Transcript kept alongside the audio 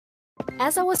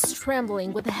As I was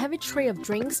trembling with a heavy tray of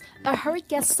drinks, a hurried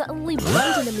guest suddenly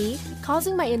bumped into me,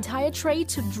 causing my entire tray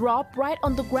to drop right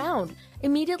on the ground.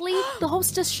 Immediately, the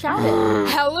hostess shouted,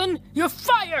 "Helen, you're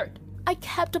fired!" I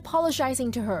kept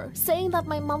apologizing to her, saying that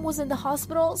my mom was in the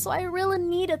hospital, so I really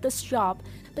needed this job,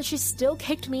 but she still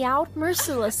kicked me out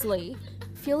mercilessly.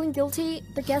 Feeling guilty,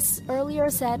 the guest earlier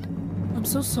said, "I'm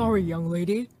so sorry, young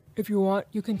lady. If you want,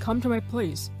 you can come to my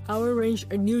place. I'll arrange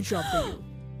a new job for you."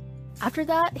 After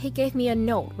that, he gave me a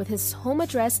note with his home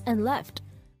address and left.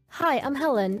 Hi, I'm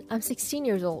Helen. I'm 16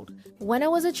 years old. When I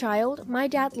was a child, my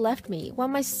dad left me while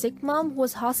my sick mom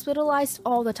was hospitalized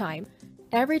all the time.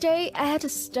 Every day, I had to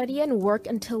study and work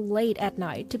until late at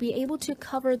night to be able to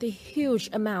cover the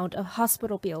huge amount of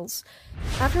hospital bills.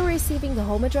 After receiving the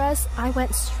home address, I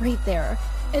went straight there.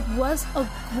 It was a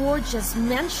gorgeous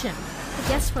mansion. The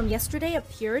guest from yesterday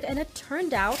appeared, and it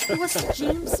turned out it was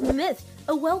James Smith,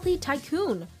 a wealthy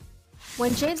tycoon.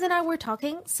 When James and I were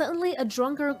talking, suddenly a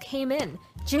drunk girl came in.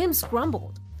 James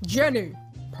grumbled, "Jenny,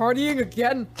 partying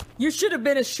again? You should have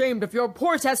been ashamed of your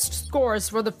poor test scores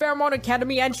for the Fairmont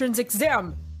Academy entrance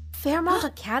exam." Fairmont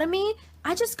Academy?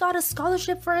 I just got a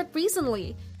scholarship for it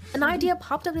recently. An idea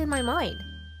popped up in my mind.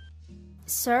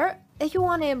 Sir, if you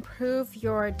want to improve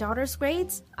your daughter's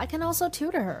grades, I can also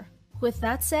tutor her. With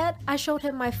that said, I showed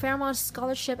him my Fairmont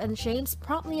scholarship and James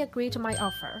promptly agreed to my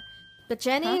offer. But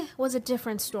Jenny was a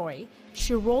different story.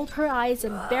 She rolled her eyes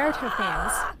and bared her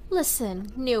fangs.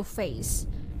 Listen, new face.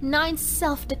 9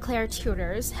 self-declared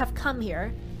tutors have come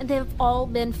here, and they've all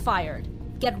been fired.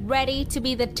 Get ready to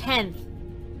be the 10th.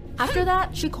 After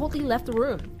that, she coldly left the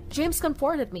room. James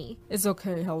comforted me. "It's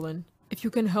okay, Helen. If you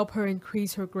can help her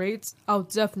increase her grades, I'll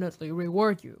definitely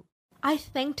reward you." I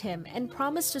thanked him and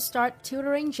promised to start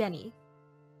tutoring Jenny.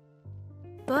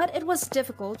 But it was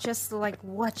difficult, just like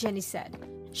what Jenny said.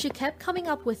 She kept coming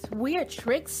up with weird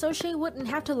tricks so she wouldn't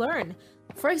have to learn.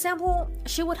 For example,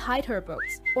 she would hide her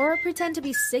books or pretend to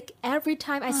be sick every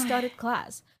time I started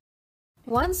class.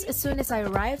 Once, as soon as I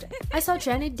arrived, I saw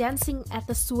Jenny dancing at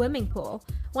the swimming pool.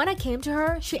 When I came to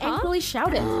her, she angrily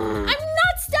shouted, "I'm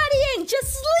not studying!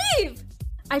 Just leave!"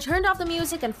 I turned off the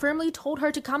music and firmly told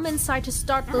her to come inside to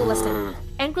start the lesson.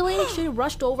 Angrily, she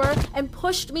rushed over and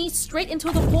pushed me straight into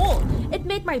the pool. It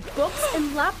made my books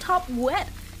and laptop wet.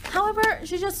 However,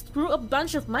 she just threw a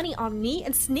bunch of money on me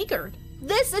and snickered.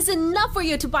 "This is enough for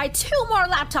you to buy 2 more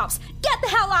laptops! Get the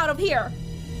hell out of here!"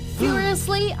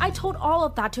 Furiously, I told all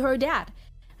of that to her dad.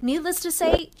 Needless to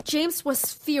say, James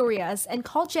was furious and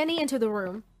called Jenny into the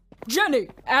room. "Jenny,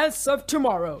 as of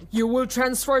tomorrow, you will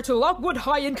transfer to Lockwood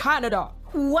High in Canada."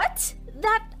 What?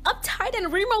 That uptight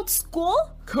and remote school?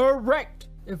 "Correct.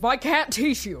 If I can't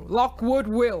teach you, Lockwood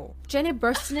will." Jenny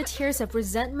burst into tears of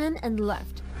resentment and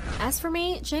left. As for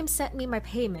me, James sent me my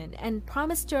payment and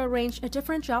promised to arrange a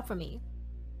different job for me.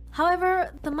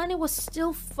 However, the money was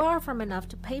still far from enough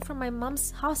to pay for my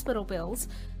mom's hospital bills.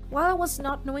 While I was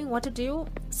not knowing what to do,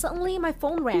 suddenly my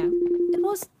phone rang. It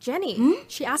was Jenny.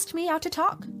 She asked me out to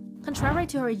talk. Contrary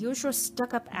to her usual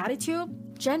stuck-up attitude,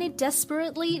 Jenny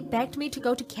desperately begged me to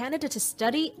go to Canada to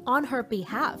study on her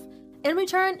behalf. In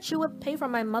return, she would pay for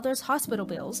my mother's hospital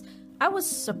bills. I was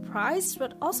surprised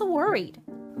but also worried.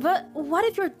 But what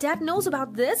if your dad knows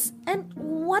about this? And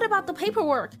what about the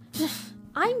paperwork?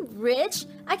 I'm rich.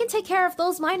 I can take care of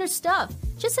those minor stuff.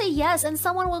 Just say yes and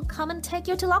someone will come and take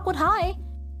you to Lockwood High.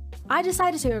 I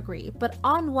decided to agree, but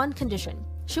on one condition.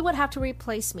 She would have to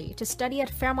replace me to study at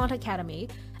Fairmont Academy.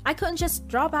 I couldn't just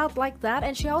drop out like that,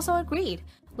 and she also agreed.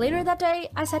 Later that day,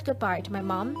 I said goodbye to my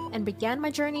mom and began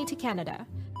my journey to Canada.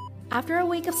 After a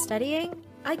week of studying,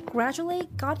 I gradually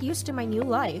got used to my new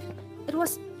life. It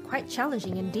was quite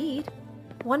challenging indeed.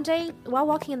 One day, while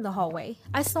walking in the hallway,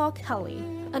 I saw Kelly,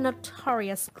 a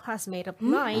notorious classmate of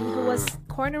mine who was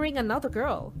cornering another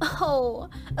girl. "Oh,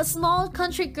 a small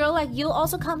country girl like you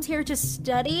also comes here to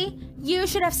study? You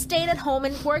should have stayed at home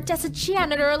and worked as a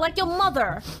janitor like your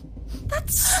mother."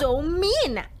 That's so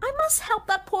mean! I must help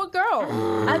that poor girl.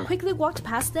 I quickly walked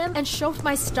past them and shoved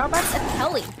my Starbucks at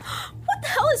Kelly. "What the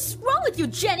hell is wrong with you,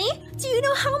 Jenny? Do you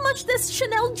know how much this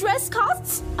Chanel dress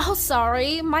costs?" "Oh,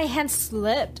 sorry, my hand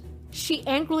slipped." She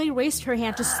angrily raised her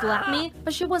hand to slap me,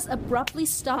 but she was abruptly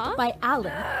stopped by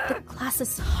Alan, the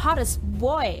class's hottest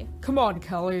boy. "Come on,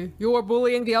 Kelly. You were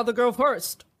bullying the other girl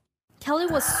first." Kelly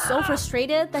was so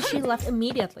frustrated that she left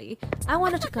immediately. I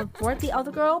wanted to comfort the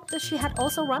other girl, but she had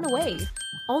also run away.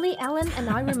 Only Alan and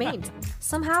I remained.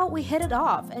 Somehow we hit it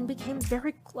off and became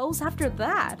very close after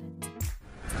that.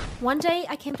 One day,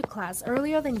 I came to class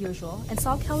earlier than usual and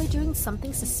saw Kelly doing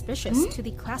something suspicious to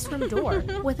the classroom door.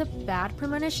 With a bad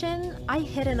premonition, I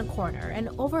hid in a corner and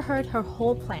overheard her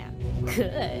whole plan.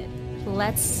 Good.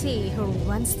 Let's see who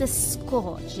runs this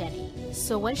school, Jenny.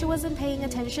 So when she wasn't paying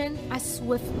attention, I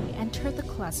swiftly entered the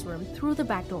classroom through the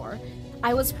back door.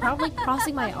 I was proudly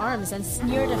crossing my arms and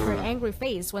sneered at her angry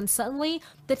face when suddenly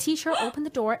the teacher opened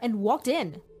the door and walked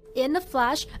in. In a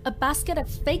flash, a basket of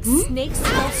fake snakes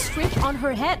fell straight on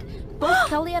her head. Both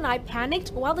Kelly and I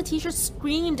panicked while the teacher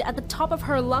screamed at the top of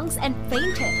her lungs and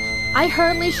fainted. I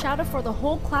hurriedly shouted for the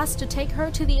whole class to take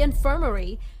her to the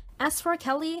infirmary. As for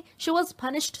Kelly, she was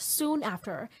punished soon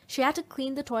after. She had to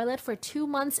clean the toilet for 2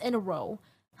 months in a row.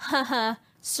 Haha,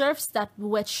 serves that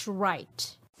witch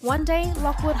right. One day,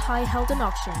 Lockwood High held an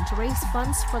auction to raise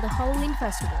funds for the Halloween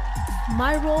festival.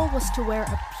 My role was to wear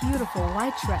a beautiful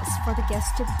white dress for the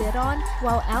guests to bid on,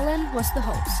 while Alan was the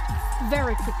host.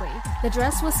 Very quickly, the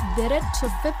dress was bidded to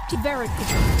 50 very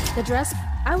quickly. The dress,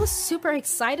 I was super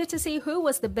excited to see who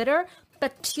was the bidder,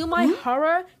 but to my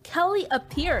horror, Kelly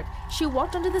appeared. She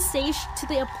walked onto the stage to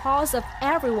the applause of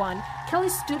everyone. Kelly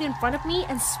stood in front of me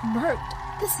and smirked.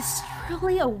 This is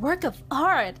truly a work of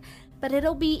art. But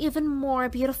it'll be even more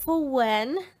beautiful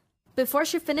when... Before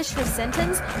she finished her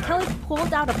sentence, Kelly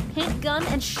pulled out a paint gun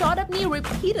and shot at me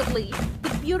repeatedly.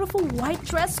 The beautiful white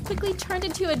dress quickly turned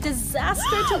into a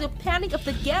disaster to the panic of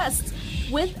the guests.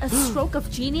 With a stroke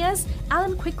of genius,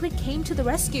 Alan quickly came to the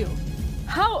rescue.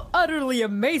 How utterly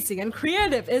amazing and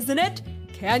creative, isn't it?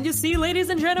 Can you see, ladies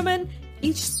and gentlemen?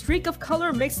 Each streak of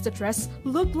color makes the dress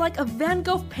look like a Van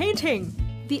Gogh painting.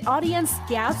 The audience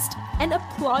gasped and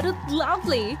applauded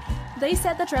loudly. They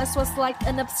said the dress was like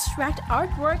an abstract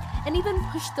artwork and even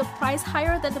pushed the price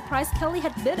higher than the price Kelly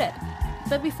had bidded.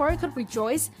 But before I could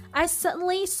rejoice, I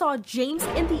suddenly saw James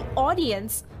in the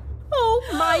audience. Oh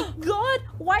my god,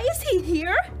 why is he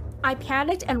here? I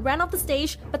panicked and ran off the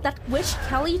stage, but that witch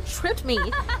Kelly tripped me.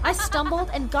 I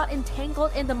stumbled and got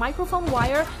entangled in the microphone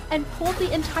wire and pulled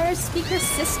the entire speaker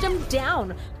system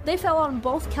down. They fell on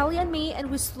both Kelly and me, and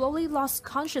we slowly lost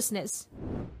consciousness.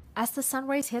 As the sun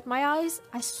rays hit my eyes,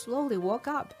 I slowly woke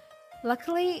up.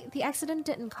 Luckily, the accident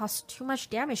didn't cause too much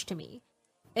damage to me.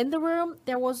 In the room,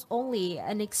 there was only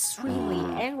an extremely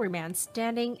angry man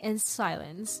standing in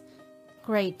silence.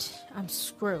 Great, I'm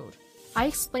screwed. I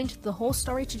explained the whole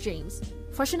story to James.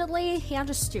 Fortunately, he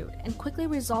understood and quickly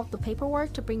resolved the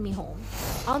paperwork to bring me home.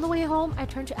 On the way home, I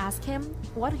turned to ask him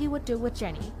what he would do with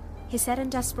Jenny. He said in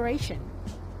desperation,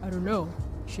 I don't know.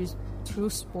 She's too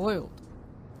spoiled.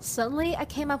 Suddenly, I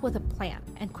came up with a plan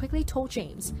and quickly told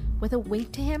James. With a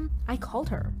wink to him, I called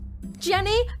her.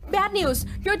 Jenny, bad news!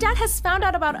 Your dad has found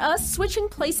out about us switching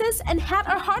places and had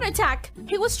a heart attack.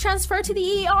 He was transferred to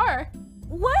the ER.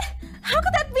 What? How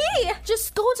could that be?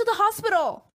 Just go to the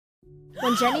hospital.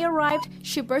 When Jenny arrived,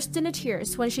 she burst into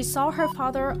tears when she saw her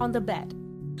father on the bed.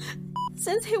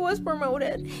 Since he was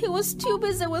promoted, he was too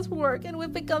busy with work and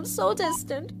we've become so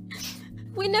distant.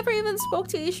 We never even spoke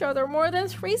to each other more than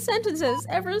 3 sentences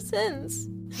ever since.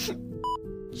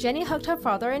 Jenny hugged her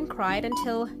father and cried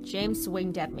until James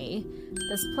winked at me.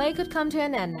 This play could come to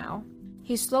an end now.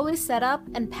 He slowly sat up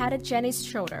and patted Jenny's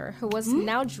shoulder, who was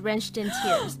now drenched in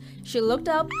tears. She looked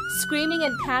up, screaming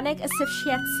in panic as if she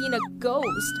had seen a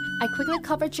ghost. I quickly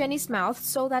covered Jenny's mouth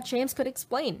so that James could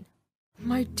explain.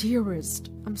 My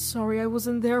dearest, I'm sorry I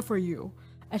wasn't there for you.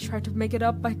 I tried to make it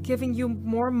up by giving you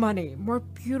more money, more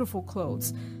beautiful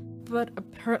clothes. But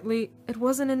apparently, it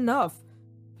wasn't enough.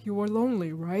 You were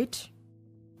lonely, right?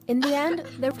 In the end,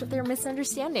 their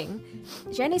misunderstanding.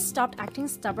 Jenny stopped acting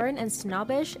stubborn and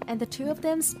snobbish, and the two of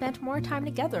them spent more time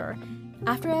together.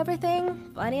 After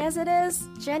everything, funny as it is,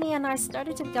 Jenny and I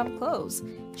started to become close.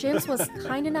 James was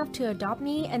kind enough to adopt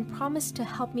me and promised to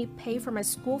help me pay for my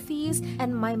school fees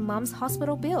and my mom's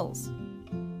hospital bills.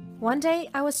 One day,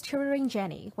 I was tutoring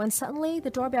Jenny when suddenly the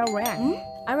doorbell rang.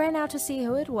 I ran out to see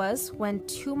who it was when,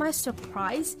 to my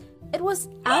surprise, it was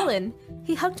Alan.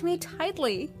 He hugged me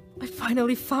tightly. I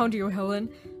finally found you,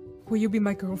 Helen. Will you be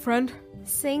my girlfriend?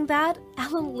 Saying that,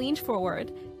 Alan leaned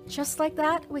forward. Just like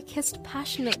that, we kissed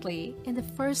passionately in the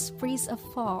first breeze of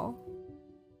fall.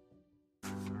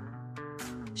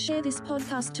 Share this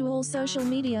podcast to all social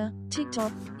media,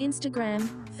 TikTok, Instagram,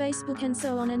 Facebook and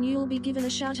so on, and you'll be given a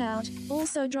shout out.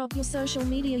 Also drop your social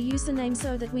media username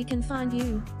so that we can find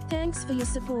you. Thanks for your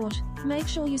support. Make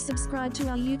sure you subscribe to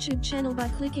our YouTube channel by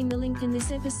clicking the link in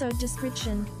this episode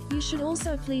description. You should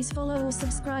also please follow or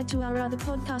subscribe to our other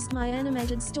podcast, My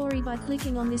Animated Story, by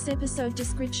clicking on this episode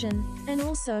description. And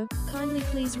also, kindly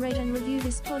please rate and review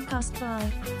this podcast.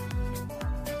 Bye.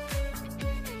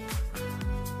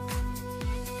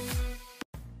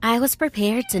 I was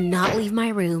prepared to not leave my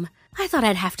room. I thought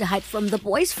I'd have to hide from the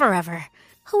boys forever,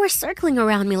 who were circling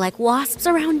around me like wasps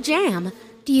around jam.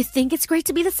 Do you think it's great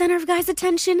to be the center of guys'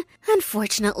 attention?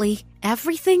 Unfortunately,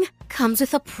 everything comes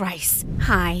with a price.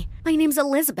 Hi, my name's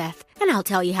Elizabeth, and I'll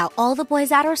tell you how all the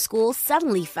boys at our school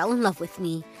suddenly fell in love with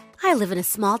me. I live in a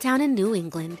small town in New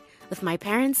England with my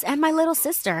parents and my little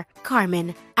sister,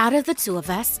 Carmen. Out of the two of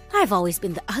us, I've always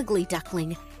been the ugly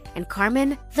duckling, and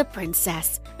Carmen, the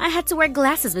princess. I had to wear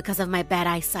glasses because of my bad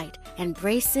eyesight and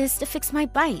braces to fix my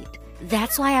bite.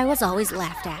 That's why I was always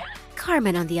laughed at.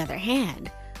 Carmen, on the other hand,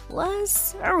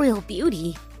 was a real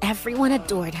beauty. Everyone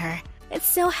adored her. It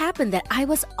so happened that I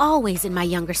was always in my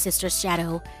younger sister's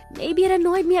shadow. Maybe it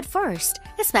annoyed me at first,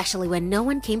 especially when no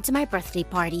one came to my birthday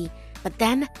party. But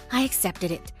then I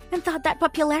accepted it and thought that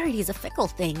popularity is a fickle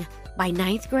thing. By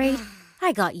 9th grade,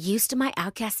 I got used to my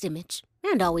outcast image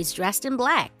and always dressed in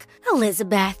black.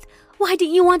 Elizabeth, why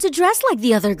didn't you want to dress like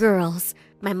the other girls?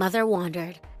 My mother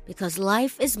wondered, because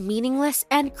life is meaningless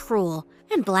and cruel,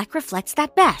 and black reflects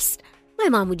that best. My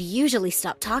mom would usually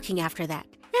stop talking after that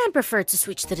and prefer to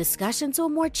switch the discussion to a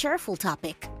more cheerful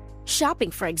topic. Shopping,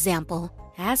 for example.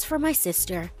 As for my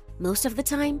sister, most of the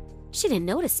time, she didn't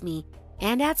notice me.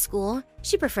 And at school,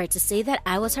 she preferred to say that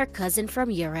I was her cousin from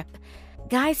Europe.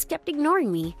 Guys kept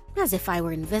ignoring me, as if I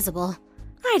were invisible.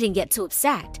 I didn't get too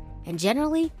upset, and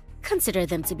generally considered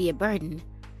them to be a burden.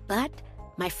 But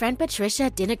my friend Patricia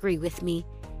didn't agree with me.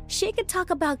 She could talk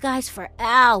about guys for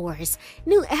hours,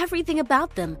 knew everything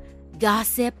about them.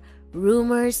 Gossip,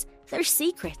 rumors, their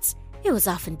secrets. It was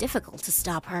often difficult to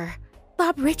stop her.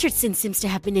 Bob Richardson seems to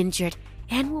have been injured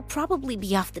and will probably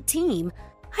be off the team.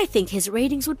 I think his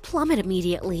ratings would plummet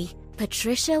immediately.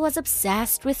 Patricia was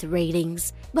obsessed with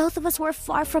ratings. Both of us were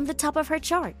far from the top of her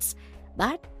charts.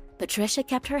 But Patricia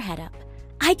kept her head up.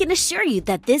 I can assure you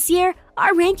that this year,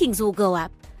 our rankings will go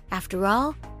up. After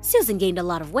all, Susan gained a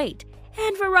lot of weight,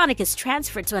 and Veronica's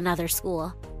transferred to another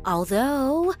school.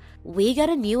 Although, we got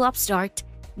a new upstart,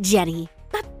 Jenny.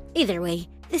 But either way,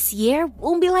 this year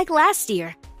won't be like last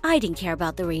year. I didn't care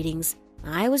about the ratings.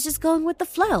 I was just going with the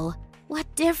flow.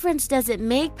 What difference does it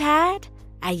make, Pat?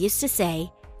 I used to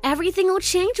say, everything will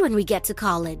change when we get to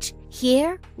college.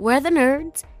 Here, we're the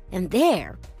nerds, and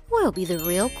there, we'll be the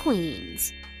real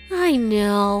queens. I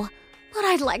know, but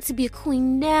I'd like to be a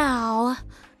queen now.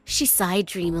 She sighed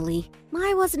dreamily.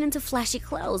 I wasn't into flashy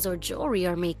clothes or jewelry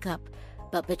or makeup,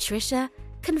 but Patricia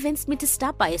convinced me to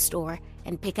stop by a store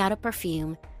and pick out a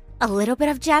perfume. A little bit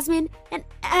of jasmine, and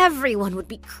everyone would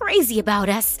be crazy about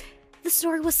us. The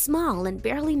store was small and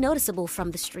barely noticeable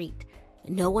from the street.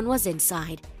 No one was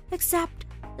inside, except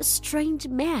a strange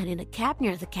man in a cap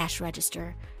near the cash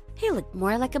register. He looked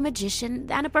more like a magician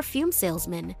than a perfume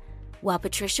salesman. While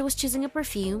Patricia was choosing a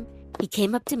perfume, he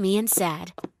came up to me and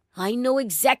said, I know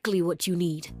exactly what you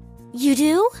need. You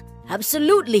do?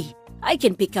 Absolutely. I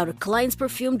can pick out a client's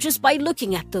perfume just by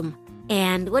looking at them.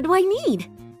 And what do I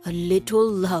need? A little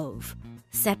love,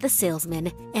 said the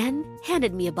salesman and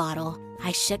handed me a bottle.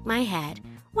 I shook my head,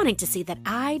 wanting to say that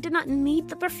I did not need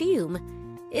the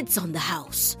perfume. It's on the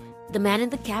house. The man in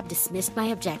the cab dismissed my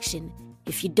objection.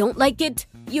 If you don't like it,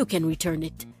 you can return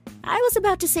it. I was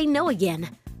about to say no again,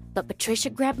 but Patricia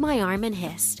grabbed my arm and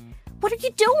hissed, What are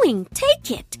you doing?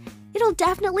 Take it. It'll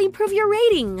definitely improve your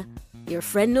rating. Your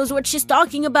friend knows what she's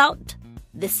talking about.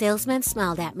 The salesman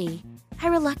smiled at me. I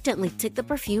reluctantly took the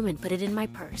perfume and put it in my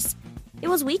purse. It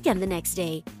was weekend the next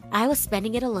day. I was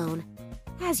spending it alone.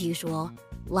 As usual,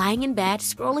 lying in bed,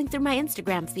 scrolling through my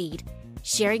Instagram feed,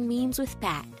 sharing memes with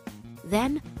Pat.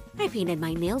 Then, I painted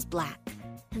my nails black.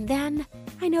 And then,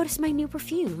 I noticed my new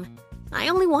perfume. I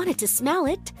only wanted to smell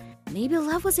it. Maybe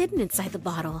love was hidden inside the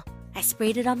bottle. I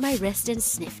sprayed it on my wrist and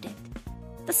sniffed it.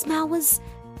 The smell was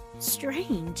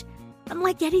strange,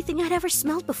 unlike anything I'd ever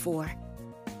smelled before.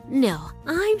 No,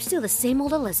 I'm still the same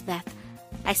old Elizabeth.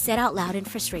 I said out loud in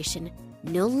frustration,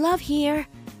 No love here.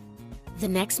 The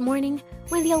next morning,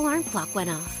 when the alarm clock went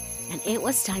off and it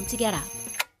was time to get up,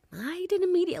 I didn't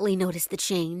immediately notice the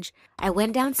change. I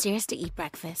went downstairs to eat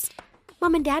breakfast.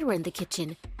 Mom and Dad were in the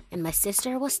kitchen, and my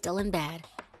sister was still in bed.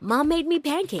 Mom made me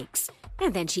pancakes,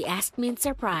 and then she asked me in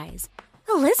surprise,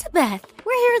 Elizabeth,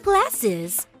 where are your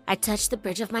glasses? I touched the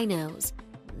bridge of my nose.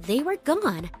 They were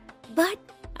gone, but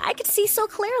I could see so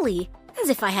clearly, as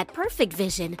if I had perfect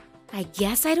vision. I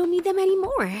guess I don't need them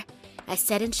anymore, I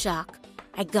said in shock.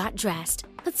 I got dressed,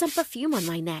 put some perfume on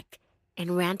my neck,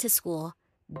 and ran to school.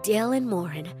 Dylan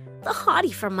Morin, the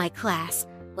hottie from my class,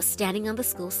 was standing on the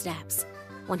school steps.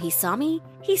 When he saw me,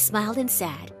 he smiled and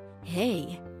said,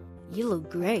 Hey, you look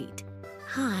great.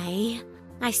 Hi,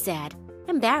 I said,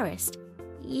 embarrassed.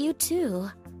 You too.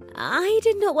 I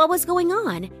didn't know what was going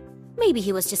on. Maybe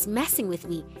he was just messing with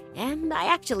me, and I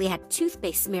actually had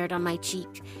toothpaste smeared on my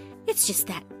cheek. It's just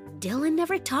that Dylan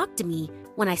never talked to me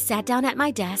When I sat down at my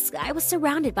desk, I was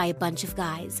surrounded by a bunch of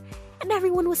guys, and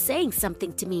everyone was saying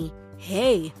something to me.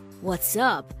 "Hey, what's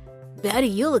up? Betty,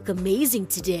 you look amazing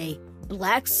today.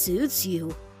 Black suits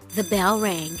you." The bell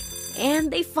rang, and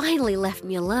they finally left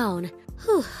me alone.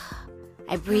 Whew.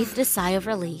 I breathed a sigh of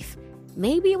relief.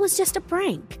 Maybe it was just a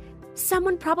prank.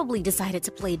 Someone probably decided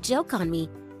to play a joke on me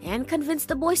and convinced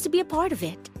the boys to be a part of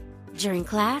it. During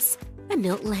class, a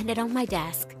note landed on my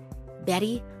desk.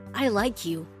 "Betty, I like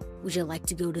you. Would you like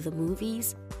to go to the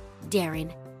movies?"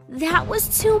 Darren. That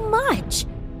was too much.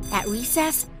 At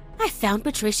recess, I found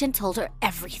Patricia and told her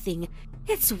everything.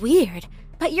 "It's weird,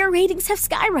 but your ratings have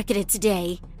skyrocketed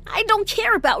today." "I don't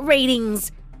care about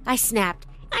ratings," I snapped.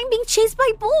 "I'm being chased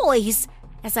by boys."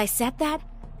 As I said that,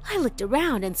 I looked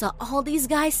around and saw all these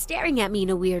guys staring at me in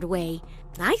a weird way.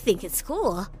 "I think it's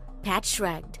cool." Pat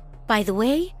shrugged. "By the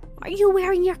way, are you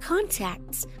wearing your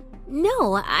contacts?"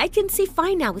 "No, I can see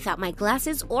fine now without my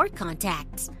glasses or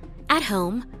contacts." At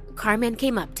home, Carmen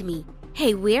came up to me.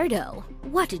 "Hey, weirdo,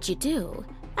 what did you do?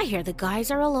 I hear the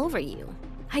guys are all over you."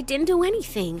 "I didn't do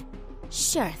anything."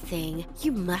 "Sure thing.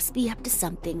 You must be up to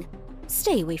something.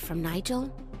 Stay away from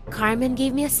Nigel." Carmen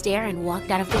gave me a stare and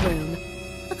walked out of the room.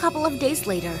 A couple of days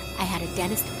later, I had a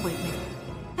dentist appointment.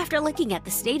 After looking at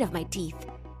the state of my teeth,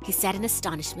 he said in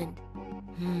astonishment,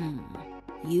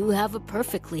 You have a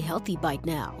perfectly healthy bite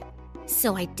now."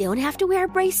 "So I don't have to wear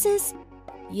braces?"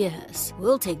 "Yes,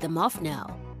 we'll take them off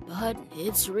now. But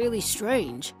it's really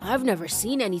strange. I've never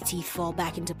seen any teeth fall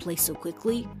back into place so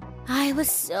quickly." I was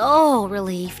so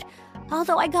relieved,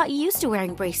 although I got used to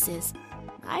wearing braces.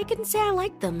 I couldn't say I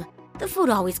liked them. The food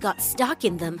always got stuck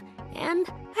in them, and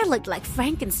I looked like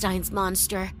Frankenstein's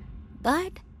monster.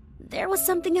 But there was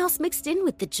something else mixed in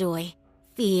with the joy.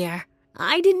 Fear.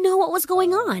 I didn't know what was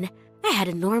going on. I had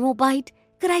a normal bite,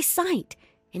 good eyesight,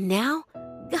 and now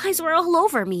guys were all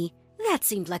over me. That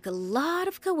seemed like a lot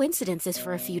of coincidences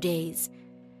for a few days.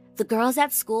 The girls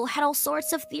at school had all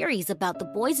sorts of theories about the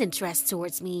boys' interest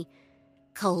towards me.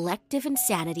 Collective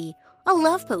insanity, a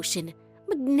love potion,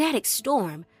 magnetic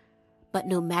storm. But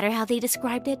no matter how they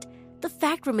described it, the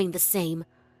fact remained the same.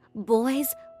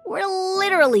 Boys were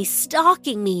literally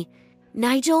stalking me.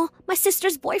 Nigel, my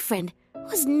sister's boyfriend,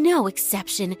 was no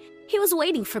exception. He was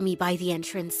waiting for me by the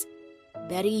entrance.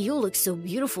 "Betty, you look so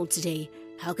beautiful today.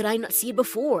 How could I not see it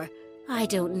before?" "I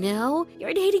don't know.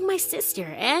 You're dating my sister,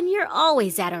 and you're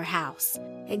always at her house."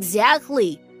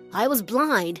 "Exactly. I was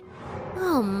blind."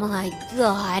 "Oh my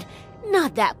God.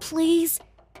 Not that, please."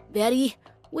 "Betty,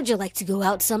 would you like to go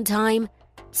out sometime?"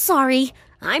 "Sorry,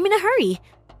 I'm in a hurry.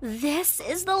 This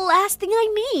is the last thing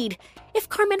I need. If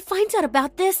Carmen finds out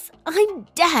about this, I'm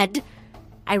dead."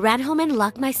 I ran home and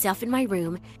locked myself in my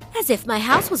room, as if my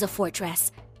house was a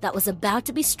fortress that was about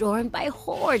to be stormed by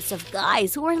hordes of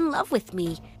guys who were in love with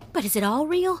me. But is it all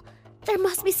real? There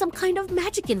must be some kind of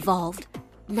magic involved.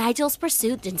 Nigel's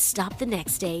pursuit didn't stop the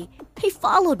next day. He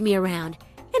followed me around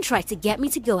and tried to get me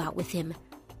to go out with him.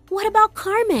 "What about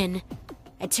Carmen?"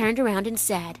 I turned around and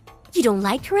said, "You don't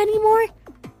like her anymore?"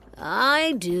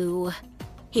 "I do,"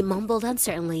 he mumbled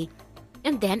uncertainly,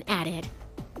 and then added,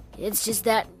 "It's just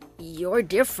that you're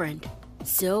different.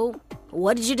 So,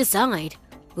 what did you decide?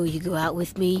 Will you go out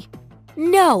with me?"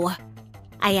 "No,"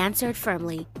 I answered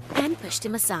firmly and pushed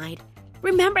him aside.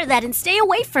 "Remember that and stay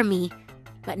away from me."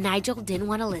 But Nigel didn't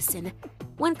want to listen.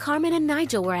 When Carmen and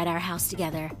Nigel were at our house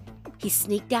together, he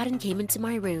sneaked out and came into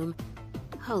my room.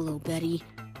 "Hello, Betty.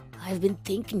 I've been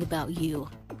thinking about you."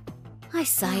 I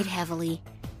sighed heavily.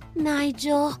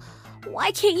 "Nigel,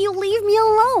 why can't you leave me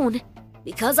alone?"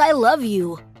 "Because I love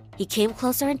you." He came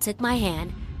closer and took my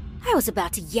hand. I was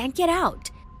about to yank it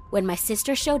out when my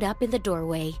sister showed up in the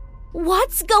doorway.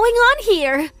 "What's going on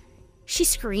here?" She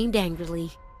screamed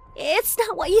angrily. "It's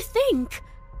not what you think."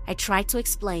 I tried to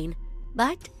explain,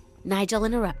 but Nigel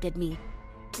interrupted me.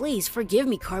 "Please forgive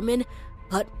me, Carmen,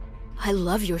 but I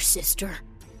love your sister."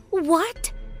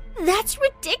 "What? That's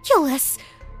ridiculous."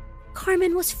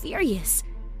 Carmen was furious.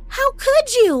 "How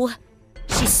could you?"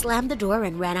 She slammed the door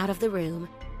and ran out of the room.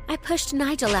 I pushed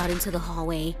Nigel out into the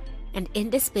hallway and, in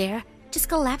despair, just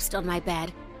collapsed on my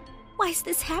bed. Why is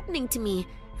this happening to me?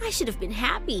 I should have been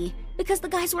happy because the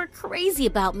guys were crazy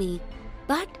about me.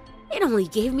 But it only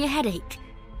gave me a headache,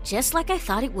 just like I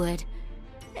thought it would.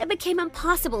 It became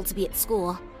impossible to be at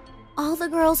school. All the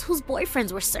girls whose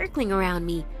boyfriends were circling around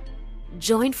me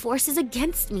joined forces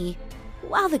against me,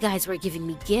 while the guys were giving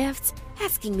me gifts,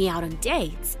 asking me out on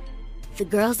dates. The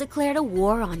girls declared a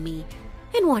war on me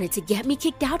and wanted to get me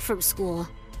kicked out from school.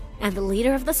 And the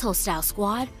leader of this hostile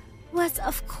squad was,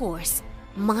 of course,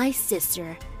 my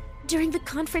sister. During the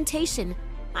confrontation,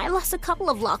 I lost a couple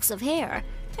of locks of hair,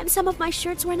 and some of my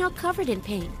shirts were now covered in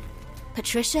paint.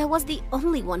 Patricia was the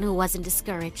only one who wasn't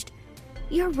discouraged.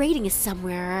 Your rating is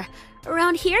somewhere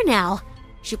around here now.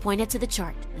 She pointed to the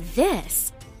chart.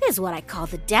 This is what I call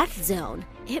the death zone.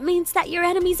 It means that your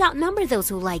enemies outnumber those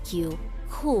who like you.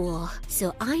 Cool,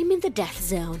 so I'm in the death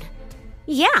zone.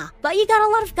 Yeah, but you got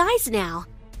a lot of guys now.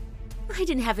 I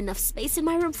didn't have enough space in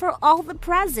my room for all the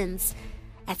presents.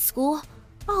 At school,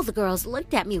 all the girls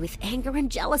looked at me with anger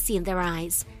and jealousy in their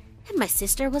eyes. And my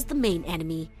sister was the main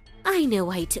enemy. I know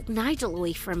why you took Nigel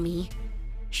away from me.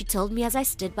 She told me as I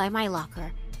stood by my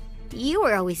locker. You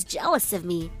were always jealous of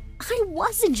me. I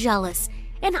wasn't jealous,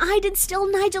 and I didn't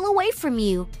steal Nigel away from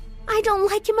you. I don't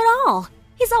like him at all.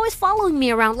 He's always following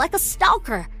me around like a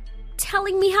stalker,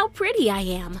 telling me how pretty I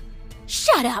am.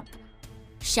 Shut up,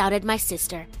 shouted my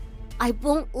sister. I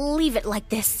won't leave it like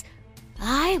this.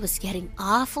 I was getting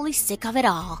awfully sick of it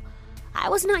all. I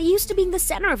was not used to being the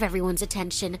center of everyone's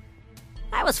attention.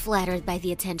 I was flattered by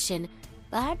the attention,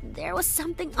 but there was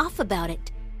something off about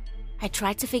it. I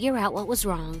tried to figure out what was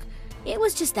wrong. It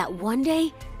was just that one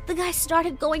day, the guy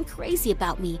started going crazy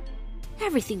about me.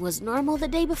 Everything was normal the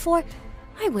day before.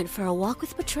 I went for a walk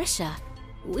with Patricia.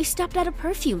 We stopped at a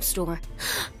perfume store.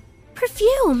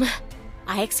 Perfume!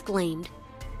 I exclaimed.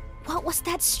 What was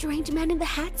that strange man in the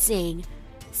hat saying?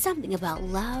 Something about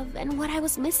love and what I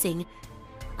was missing.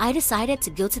 I decided to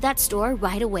go to that store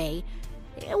right away.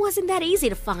 It wasn't that easy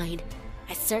to find.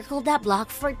 I circled that block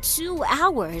for 2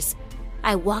 hours.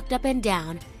 I walked up and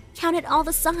down, counted all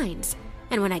the signs,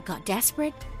 and when I got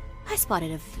desperate, I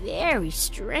spotted a very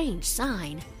strange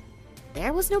sign.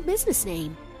 There was no business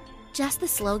name, just the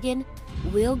slogan,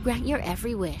 "We'll grant your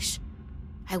every wish."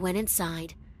 I went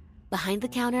inside. Behind the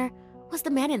counter was the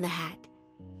man in the hat.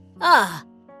 "Ah,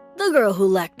 the girl who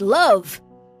lacked love,"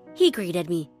 he greeted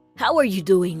me. "How are you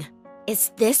doing?"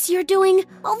 "Is this your doing?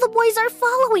 All the boys are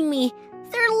following me.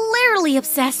 They're literally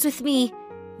obsessed with me."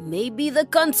 "Maybe the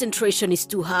concentration is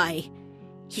too high."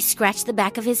 He scratched the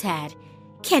back of his head.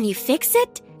 "Can you fix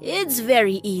it?" "It's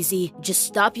very easy. Just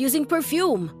stop using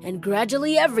perfume, and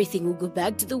gradually everything will go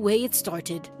back to the way it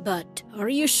started. But are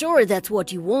you sure that's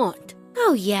what you want?"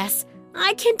 "Oh yes,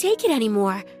 I can't take it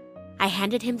anymore." I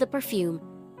handed him the perfume.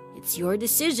 "It's your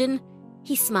decision."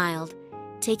 He smiled,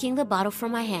 taking the bottle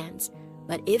from my hands.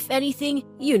 "But if anything,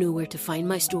 you know where to find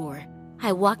my store."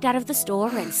 I walked out of the store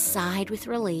and sighed with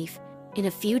relief. In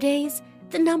a few days,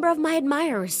 the number of my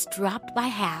admirers dropped by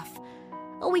half.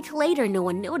 A week later, no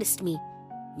one noticed me.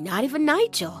 Not even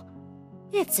Nigel.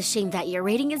 It's a shame that your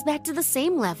rating is back to the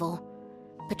same level.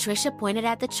 Patricia pointed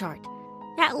at the chart.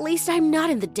 At least I'm not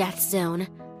in the death zone.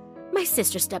 My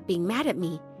sister stopped being mad at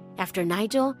me after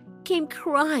Nigel came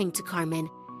crying to Carmen,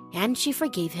 and she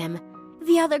forgave him.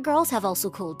 The other girls have also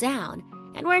cooled down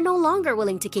and were no longer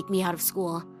willing to kick me out of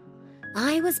school.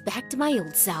 I was back to my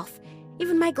old self.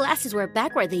 Even my glasses were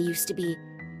back where they used to be.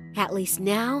 At least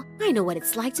now, I know what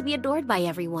it's like to be adored by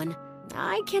everyone.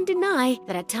 I can't deny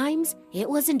that at times it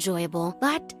was enjoyable,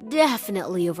 but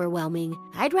definitely overwhelming.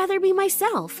 I'd rather be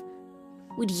myself.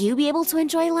 Would you be able to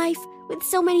enjoy life with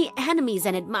so many enemies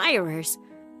and admirers?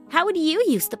 How would you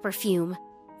use the perfume?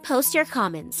 Post your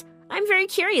comments. I'm very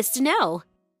curious to know.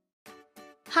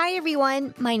 Hi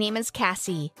everyone, my name is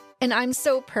Cassie, and I'm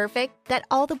so perfect that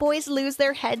all the boys lose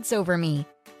their heads over me.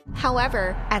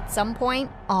 However, at some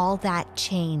point, all that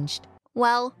changed.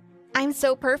 Well, I'm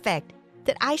so perfect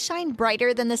that I shine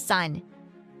brighter than the sun.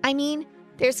 I mean,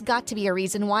 there's got to be a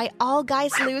reason why all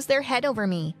guys lose their head over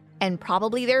me, and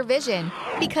probably their vision,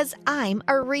 because I'm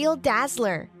a real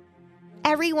dazzler.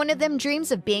 Every one of them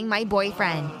dreams of being my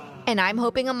boyfriend, and I'm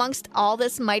hoping amongst all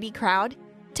this mighty crowd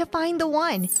to find the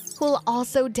one who'll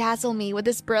also dazzle me with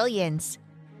his brilliance,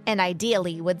 and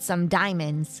ideally with some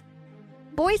diamonds.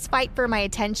 Boys fight for my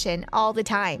attention all the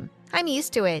time. I'm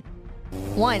used to it.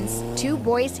 Once, 2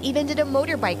 boys even did a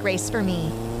motorbike race for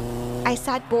me. I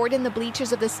sat bored in the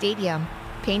bleachers of the stadium,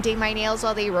 painting my nails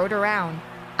while they rode around.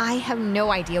 I have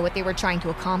no idea what they were trying to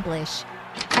accomplish.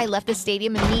 I left the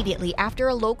stadium immediately after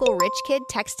a local rich kid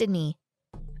texted me.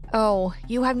 Oh,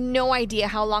 you have no idea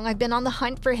how long I've been on the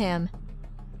hunt for him.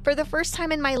 For the first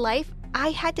time in my life, I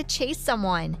had to chase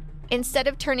someone, instead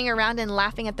of turning around and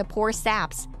laughing at the poor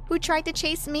saps who tried to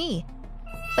chase me.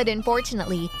 But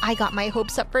unfortunately, I got my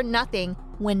hopes up for nothing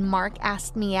when Mark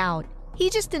asked me out. He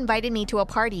just invited me to a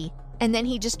party, and then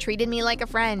he just treated me like a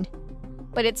friend.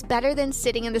 But it's better than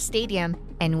sitting in the stadium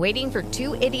and waiting for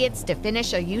 2 idiots to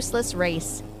finish a useless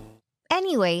race.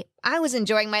 Anyway, I was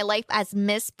enjoying my life as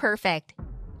Miss Perfect.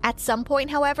 At some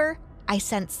point, however, I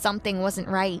sensed something wasn't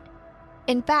right.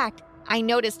 In fact, I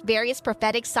noticed various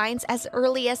prophetic signs as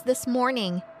early as this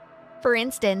morning. For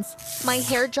instance, my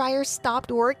hairdryer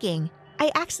stopped working.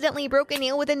 I accidentally broke a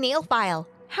nail with a nail file,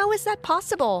 How is that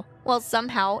possible? Well,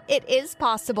 somehow it is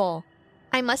possible.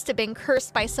 I must have been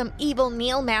cursed by some evil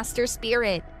Neil Master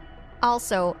spirit.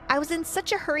 Also, I was in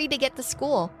such a hurry to get to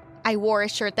school. I wore a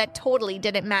shirt that totally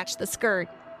didn't match the skirt.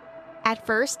 At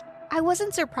first, I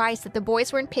wasn't surprised that the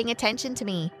boys weren't paying attention to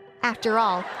me. After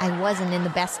all, I wasn't in the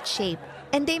best shape,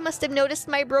 and they must have noticed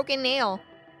my broken nail.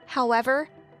 However,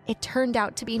 it turned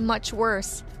out to be much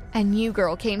worse. A new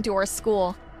girl came to our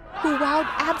school, who wowed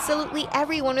absolutely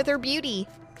everyone with her beauty.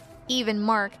 Even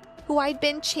Mark, who I'd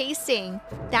been chasing.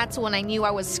 That's when I knew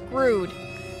I was screwed.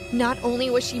 Not only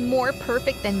was she more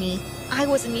perfect than me, I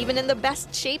wasn't even in the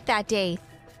best shape that day.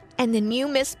 And the new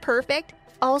Miss Perfect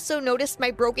also noticed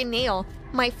my broken nail,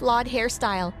 my flawed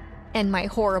hairstyle, and my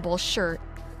horrible shirt.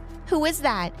 "Who is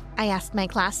that?" I asked my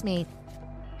classmate.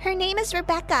 "Her name is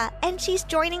Rebecca, and she's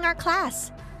joining our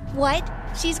class." "What?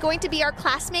 She's going to be our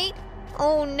classmate?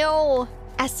 Oh no!"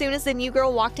 As soon as the new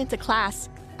girl walked into class,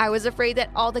 I was afraid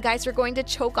that all the guys were going to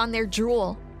choke on their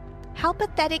drool. How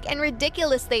pathetic and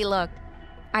ridiculous they looked.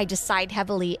 I just sighed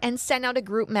heavily and sent out a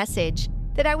group message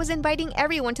that I was inviting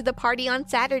everyone to the party on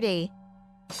Saturday.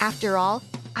 After all,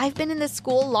 I've been in the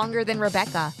school longer than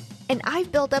Rebecca, and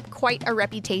I've built up quite a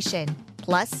reputation.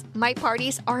 Plus, my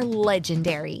parties are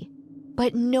legendary.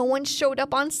 But no one showed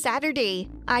up on Saturday.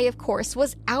 I, of course,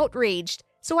 was outraged,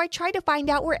 so I tried to find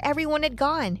out where everyone had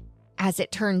gone. As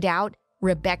it turned out,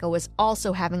 Rebecca was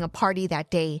also having a party that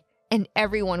day, and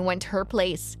everyone went to her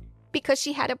place because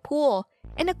she had a pool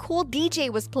and a cool DJ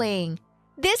was playing.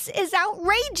 "This is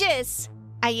outrageous!"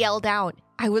 I yelled out.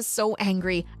 I was so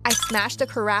angry, I smashed a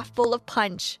carafe full of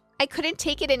punch. I couldn't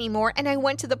take it anymore, and I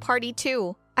went to the party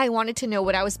too. I wanted to know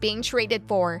what I was being traded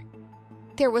for.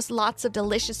 There was lots of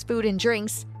delicious food and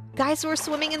drinks. Guys were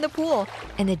swimming in the pool,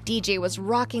 and the DJ was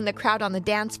rocking the crowd on the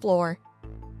dance floor.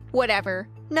 Whatever,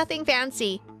 nothing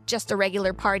fancy, just a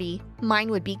regular party. Mine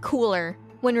would be cooler.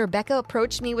 When Rebecca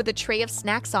approached me with a tray of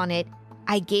snacks on it,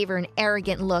 I gave her an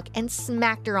arrogant look and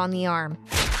smacked her on the arm.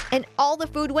 And all the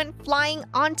food went flying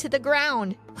onto the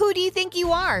ground. "Who do you think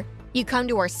you are? You come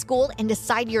to our school and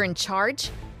decide you're in charge?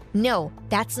 No,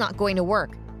 that's not going to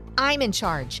work. I'm in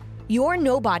charge. You're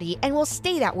nobody and will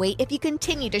stay that way if you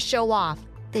continue to show off."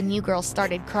 The new girl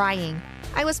started crying.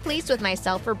 I was pleased with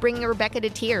myself for bringing Rebecca to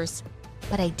tears,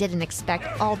 but I didn't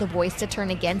expect all the boys to turn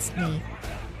against me.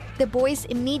 The boys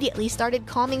immediately started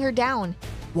calming her down.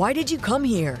 "Why did you come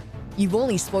here? You've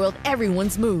only spoiled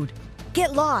everyone's mood.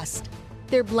 Get lost!"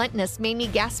 Their bluntness made me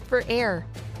gasp for air.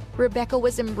 Rebecca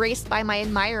was embraced by my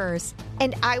admirers,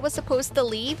 and I was supposed to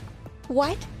leave?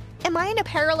 What? Am I in a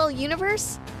parallel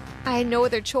universe? I had no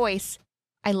other choice.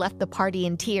 I left the party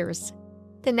in tears.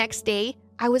 The next day,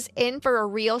 I was in for a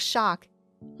real shock.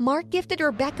 Mark gifted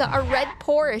Rebecca a red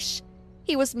Porsche.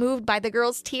 He was moved by the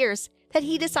girl's tears that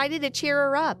he decided to cheer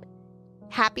her up.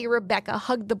 Happy Rebecca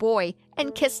hugged the boy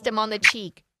and kissed him on the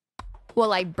cheek,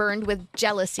 while I burned with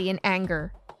jealousy and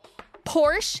anger.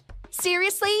 Porsche?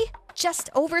 Seriously?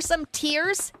 Just over some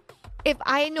tears? If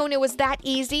I had known it was that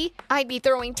easy, I'd be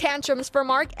throwing tantrums for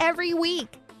Mark every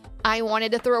week. I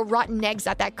wanted to throw rotten eggs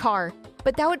at that car,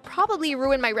 but that would probably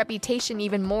ruin my reputation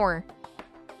even more.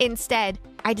 Instead,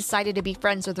 I decided to be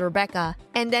friends with Rebecca,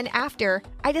 and then after,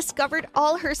 I discovered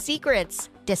all her secrets.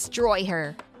 Destroy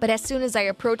her. But as soon as I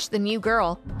approached the new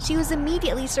girl, she was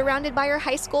immediately surrounded by her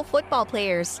high school football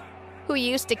players, who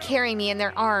used to carry me in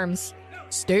their arms.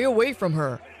 "Stay away from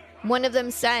her." One of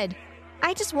them said,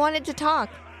 "I just wanted to talk."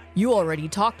 "You already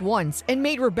talked once and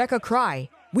made Rebecca cry.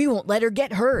 We won't let her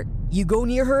get hurt. You go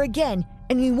near her again,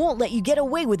 and we won't let you get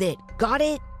away with it. Got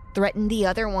it?" threatened the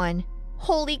other one.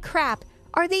 Holy crap,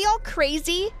 are they all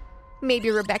crazy?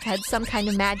 Maybe Rebecca had some kind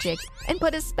of magic and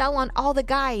put a spell on all the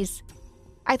guys.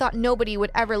 I thought nobody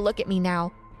would ever look at me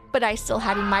now, but I still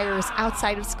had admirers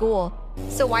outside of school.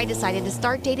 So I decided to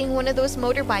start dating one of those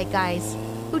motorbike guys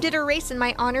who did a race in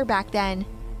my honor back then.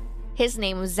 His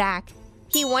name was Zach.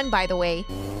 He won, by the way.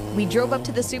 We drove up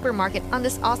to the supermarket on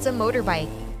this awesome motorbike,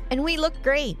 and we looked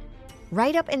great.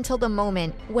 Right up until the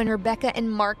moment when Rebecca and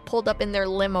Mark pulled up in their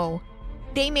limo.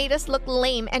 They made us look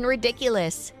lame and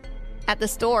ridiculous. At the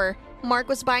store, Mark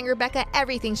was buying Rebecca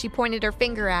everything she pointed her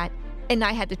finger at, and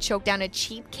I had to choke down a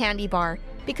cheap candy bar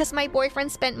because my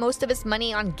boyfriend spent most of his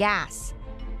money on gas.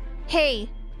 "Hey,"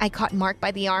 I caught Mark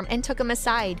by the arm and took him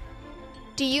aside.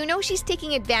 "Do you know she's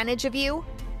taking advantage of you?"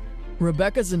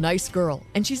 "Rebecca's a nice girl,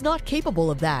 and she's not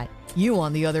capable of that. You,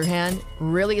 on the other hand,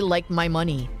 really liked my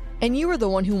money. And you were the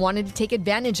one who wanted to take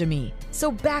advantage of me,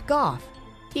 so back off."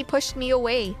 He pushed me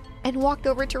away and walked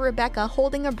over to Rebecca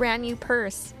holding a brand new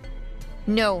purse.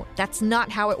 "No, that's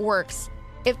not how it works.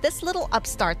 If this little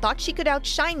upstart thought she could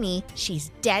outshine me,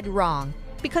 she's dead wrong,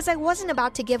 because I wasn't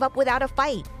about to give up without a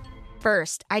fight.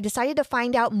 First, I decided to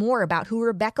find out more about who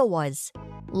Rebecca was.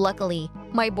 Luckily,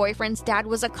 my boyfriend's dad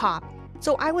was a cop,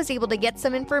 so I was able to get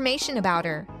some information about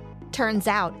her. Turns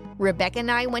out, Rebecca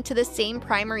and I went to the same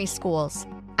primary schools.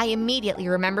 I immediately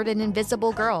remembered an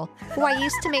invisible girl who I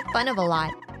used to make fun of a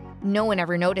lot. No one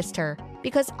ever noticed her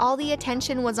because all the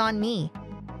attention was on me.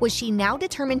 Was she now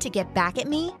determined to get back at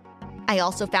me? I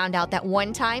also found out that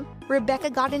one time, Rebecca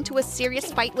got into a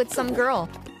serious fight with some girl,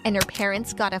 and her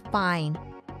parents got a fine.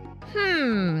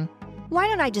 Why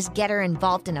don't I just get her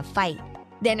involved in a fight?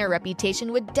 Then her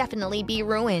reputation would definitely be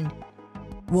ruined.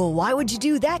 Well, why would you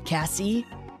do that, Cassie?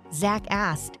 Zach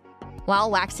asked,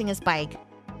 while waxing his bike.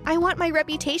 I want my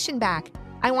reputation back.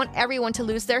 I want everyone to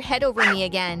lose their head over me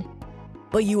again.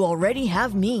 But you already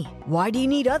have me. Why do you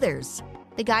need others?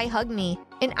 The guy hugged me,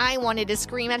 and I wanted to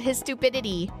scream at his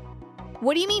stupidity.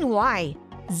 What do you mean, why?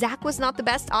 Zach was not the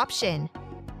best option.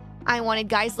 I wanted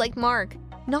guys like Mark,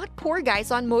 not poor guys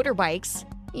on motorbikes.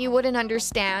 You wouldn't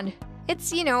understand.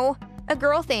 It's, a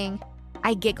girl thing.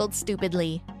 I giggled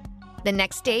stupidly. The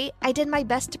next day, I did my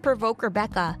best to provoke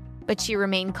Rebecca, but she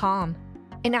remained calm.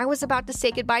 And I was about to say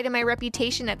goodbye to my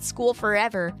reputation at school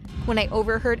forever when I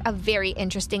overheard a very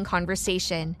interesting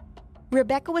conversation.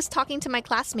 Rebecca was talking to my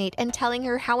classmate and telling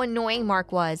her how annoying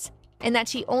Mark was, and that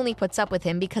she only puts up with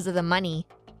him because of the money.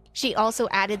 She also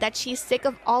added that she's sick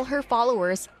of all her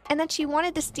followers and that she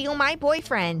wanted to steal my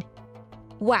boyfriend.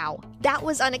 Wow, that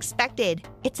was unexpected.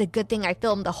 It's a good thing I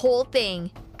filmed the whole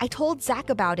thing. I told Zach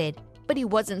about it, but he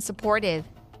wasn't supportive.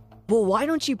 Well, why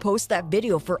don't you post that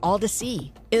video for all to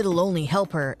see? It'll only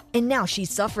help her, and now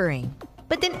she's suffering.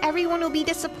 But then everyone will be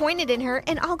disappointed in her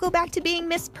and I'll go back to being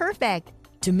Miss Perfect.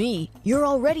 To me, you're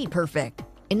already perfect,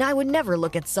 and I would never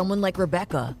look at someone like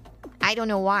Rebecca. I don't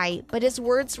know why, but his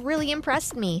words really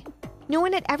impressed me. No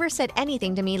one had ever said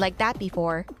anything to me like that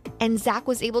before, and Zach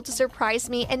was able to surprise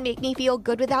me and make me feel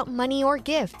good without money or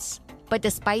gifts. But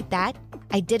despite that,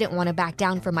 I didn't want to back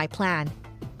down from my plan.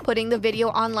 Putting the video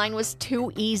online was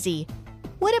too easy.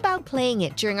 What about playing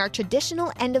it during our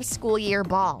traditional end-of-school year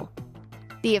ball?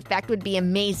 The effect would be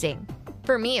amazing.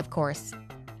 For me, of course.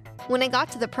 When I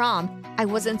got to the prom, I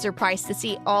wasn't surprised to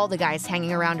see all the guys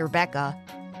hanging around Rebecca.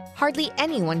 Hardly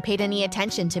anyone paid any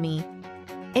attention to me.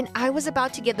 And I was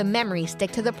about to give the memory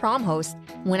stick to the prom host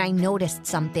when I noticed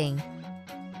something.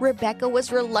 Rebecca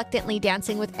was reluctantly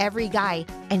dancing with every guy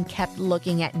and kept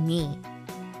looking at me.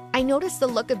 I noticed the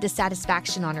look of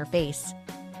dissatisfaction on her face.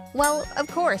 Well, of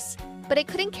course, but I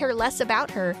couldn't care less about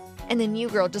her, and the new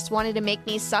girl just wanted to make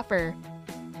me suffer.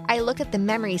 I looked at the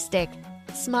memory stick,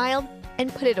 smiled,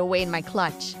 and put it away in my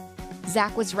clutch.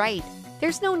 Zach was right.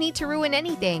 There's no need to ruin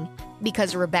anything,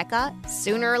 because Rebecca,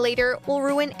 sooner or later, will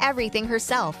ruin everything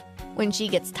herself when she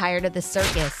gets tired of the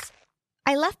circus.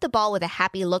 I left the ball with a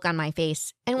happy look on my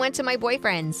face and went to my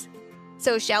boyfriend's.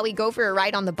 So shall we go for a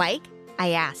ride on the bike?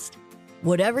 I asked.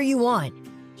 Whatever you want.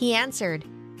 He answered.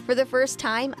 For the first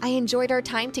time, I enjoyed our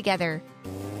time together.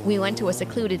 We went to a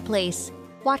secluded place,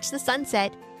 watched the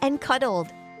sunset, and cuddled.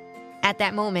 At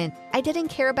that moment, I didn't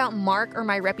care about Mark or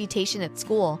my reputation at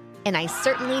school, and I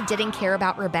certainly didn't care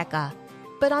about Rebecca.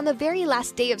 But on the very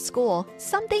last day of school,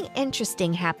 something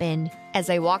interesting happened. As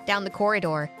I walked down the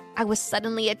corridor, I was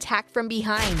suddenly attacked from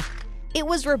behind. It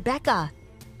was Rebecca.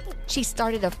 She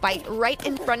started a fight right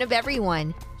in front of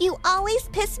everyone. You always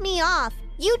piss me off.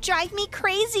 You drive me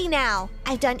crazy now.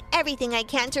 I've done everything I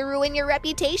can to ruin your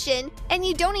reputation, and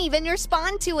you don't even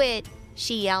respond to it,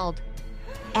 she yelled.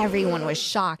 Everyone was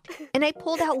shocked, and I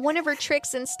pulled out one of her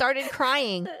tricks and started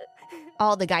crying.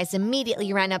 All the guys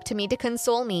immediately ran up to me to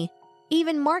console me.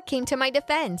 Even Mark came to my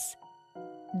defense.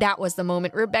 That was the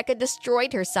moment Rebecca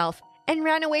destroyed herself and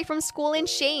ran away from school in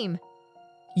shame.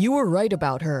 You were right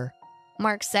about her,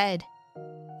 Mark said.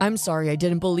 I'm sorry I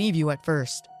didn't believe you at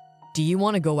first. Do you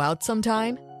want to go out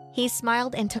sometime? He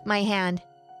smiled and took my hand.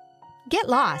 Get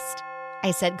lost,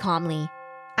 I said calmly.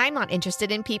 I'm not interested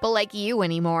in people like you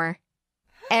anymore.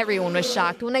 Everyone was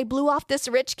shocked when I blew off this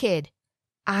rich kid.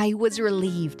 I was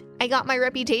relieved. I got my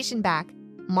reputation back.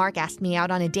 Mark asked me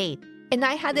out on a date, and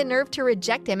I had the nerve to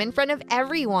reject him in front of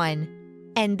everyone.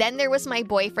 And then there was my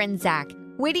boyfriend Zach,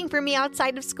 waiting for me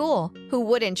outside of school, who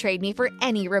wouldn't trade me for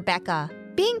any Rebecca.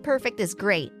 Being perfect is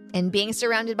great, and being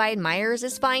surrounded by admirers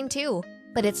is fine too.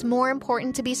 But it's more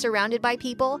important to be surrounded by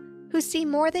people who see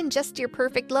more than just your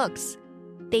perfect looks.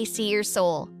 They see your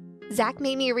soul. Zach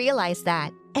made me realize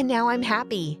that, and now I'm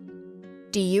happy.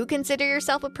 Do you consider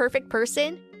yourself a perfect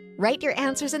person? Write your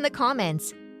answers in the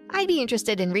comments. I'd be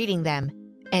interested in reading them.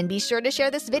 And be sure to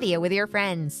share this video with your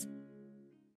friends.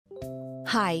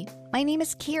 Hi, my name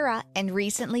is Kira, and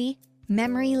recently,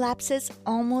 memory lapses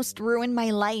almost ruined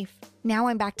my life. Now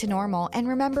I'm back to normal and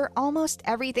remember almost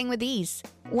everything with ease.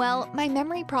 Well, my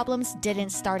memory problems didn't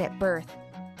start at birth.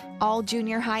 All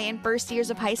junior high and first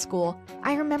years of high school,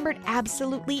 I remembered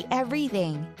absolutely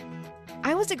everything.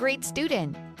 I was a great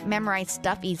student, memorized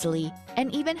stuff easily,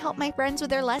 and even helped my friends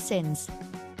with their lessons.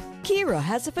 Kira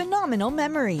has a phenomenal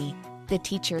memory, The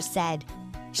teacher said.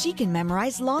 she can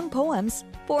memorize long poems,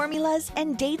 formulas,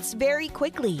 and dates very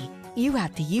quickly. You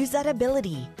have to use that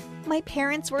ability. My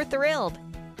parents were thrilled.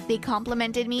 They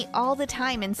complimented me all the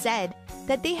time and said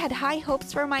that they had high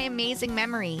hopes for my amazing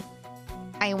memory.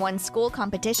 I won school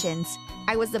competitions.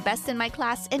 I was the best in my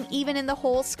class and even in the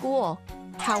whole school.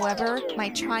 However, my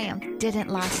triumph didn't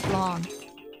last long.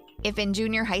 If in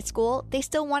junior high school, they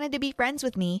still wanted to be friends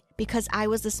with me because I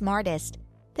was the smartest,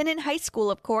 then in high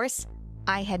school, of course,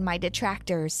 I had my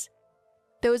detractors.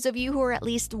 Those of you who are at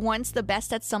least once the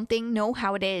best at something know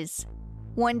how it is.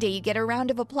 One day you get a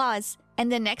round of applause,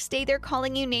 and the next day they're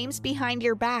calling you names behind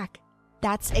your back.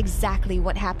 That's exactly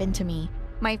what happened to me.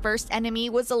 My first enemy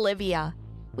was Olivia.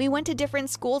 We went to different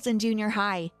schools in junior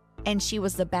high, and she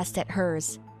was the best at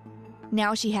hers.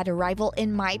 Now she had a rival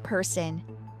in my person.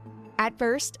 At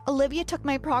first, Olivia took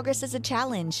my progress as a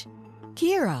challenge.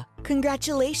 Kira,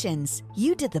 congratulations.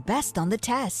 You did the best on the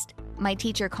test. My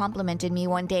teacher complimented me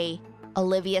one day.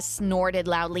 Olivia snorted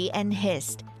loudly and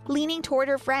hissed, leaning toward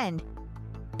her friend.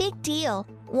 Big deal.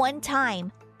 One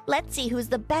time. Let's see who's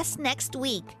the best next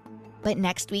week. But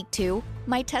next week, too,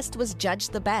 my test was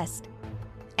judged the best.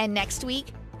 And next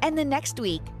week, and the next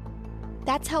week.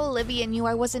 That's how Olivia knew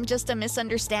I wasn't just a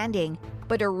misunderstanding,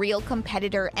 but a real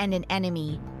competitor and an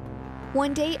enemy.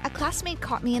 One day, a classmate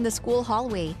caught me in the school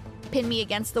hallway, pinned me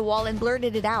against the wall and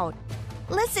blurted it out.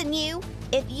 Listen, you!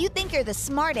 If you think you're the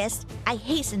smartest, I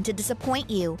hasten to disappoint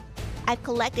you. I've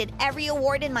collected every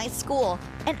award in my school,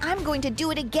 and I'm going to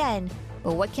do it again.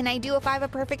 But what can I do if I have a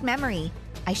perfect memory?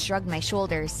 I shrugged my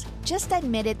shoulders. Just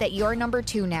admit it that you're number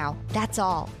 2 now, that's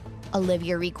all.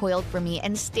 Olivia recoiled from me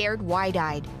and stared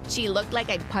wide-eyed. She looked like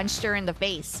I'd punched her in the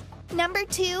face. Number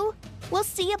 2? We'll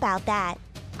see about that.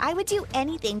 I would do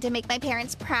anything to make my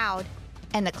parents proud.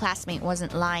 And the classmate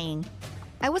wasn't lying.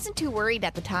 I wasn't too worried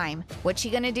at the time. What's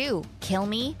she gonna do? Kill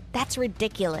me? That's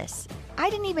ridiculous. I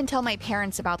didn't even tell my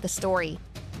parents about the story.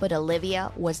 But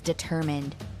Olivia was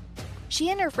determined. She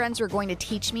and her friends were going to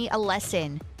teach me a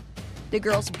lesson. The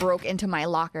girls broke into my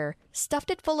locker, stuffed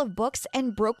it full of books,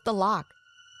 and broke the lock.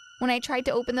 When I tried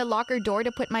to open the locker door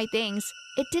to put my things,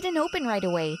 it didn't open right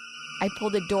away. I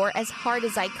pulled the door as hard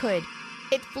as I could.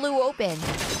 It flew open,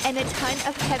 and a ton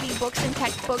of heavy books and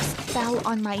textbooks fell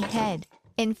on my head.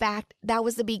 In fact, that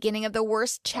was the beginning of the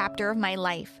worst chapter of my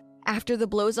life. After the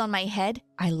blows on my head,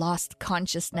 I lost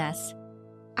consciousness.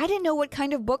 I didn't know what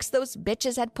kind of books those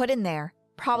bitches had put in there.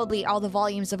 Probably all the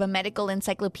volumes of a medical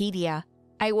encyclopedia.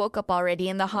 I woke up already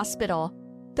in the hospital.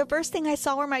 The first thing I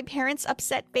saw were my parents'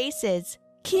 upset faces.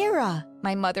 Kira,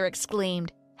 My mother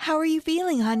exclaimed. how are you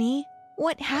feeling, honey?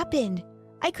 What happened?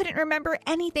 I couldn't remember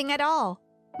anything at all.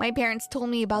 My parents told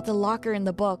me about the locker and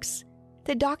the books.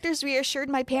 The doctors reassured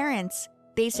my parents.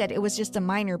 They said it was just a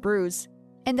minor bruise,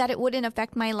 and that it wouldn't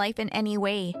affect my life in any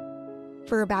way.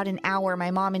 For about an hour,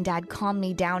 my mom and dad calmed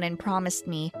me down and promised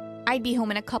me I'd be home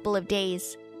in a couple of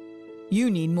days. You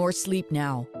need more sleep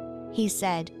now. He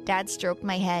said. Dad stroked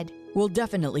my head. We'll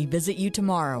definitely visit you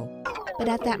tomorrow. But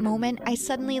at that moment, I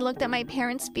suddenly looked at my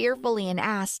parents fearfully and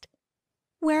asked,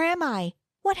 "Where am I?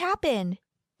 What happened?"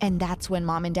 And that's when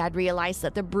Mom and Dad realized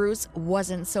that the bruise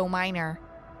wasn't so minor.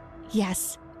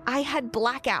 Yes, I had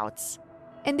blackouts.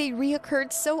 And they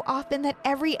reoccurred so often that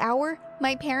every hour,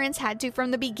 my parents had to,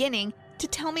 from the beginning, to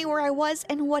tell me where I was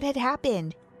and what had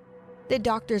happened. The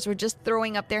doctors were just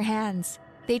throwing up their hands.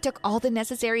 They took all the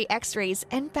necessary x-rays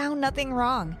and found nothing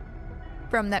wrong.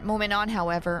 From that moment on,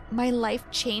 however, my life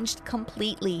changed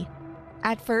completely.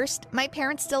 At first, my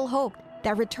parents still hoped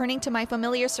that returning to my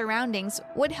familiar surroundings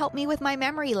would help me with my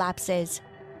memory lapses.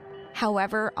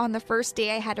 However, on the first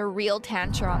day I had a real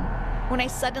tantrum when I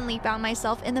suddenly found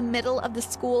myself in the middle of the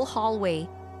school hallway.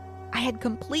 I had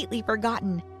completely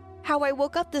forgotten how I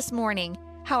woke up this morning,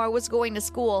 how I was going to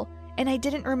school, and I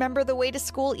didn't remember the way to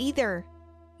school either,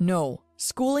 No,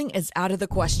 schooling is out of the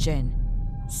question.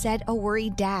 said a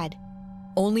worried dad.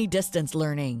 Only distance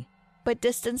learning. But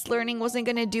distance learning wasn't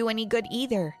going to do any good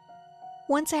either.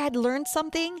 Once I had learned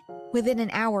something, within an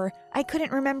hour, I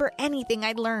couldn't remember anything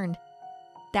I'd learned.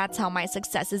 That's how my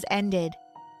successes ended.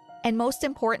 And most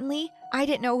importantly, I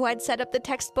didn't know who had set up the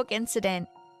textbook incident.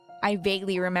 I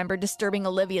vaguely remember disturbing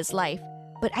Olivia's life,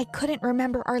 but I couldn't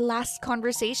remember our last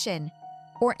conversation,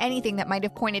 or anything that might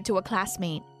have pointed to a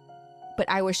classmate. But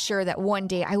I was sure that one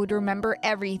day I would remember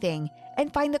everything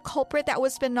and find the culprit that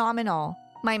was phenomenal.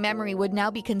 My memory would now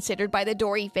be considered by the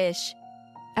dory fish.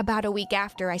 About a week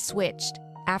after I switched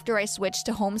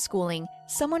to homeschooling,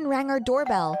 someone rang our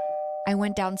doorbell. I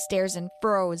went downstairs and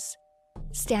froze.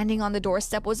 Standing on the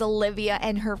doorstep was Olivia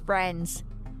and her friends.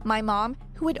 My mom,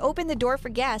 who had opened the door for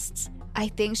guests, I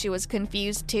think she was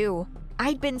confused too.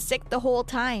 I'd been sick the whole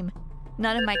time.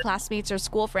 None of my classmates or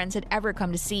school friends had ever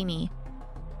come to see me.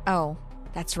 Oh,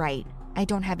 that's right. I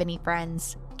don't have any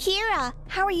friends. Kira,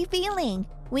 how are you feeling?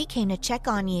 We came to check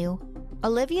on you.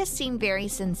 Olivia seemed very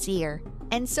sincere,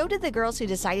 and so did the girls who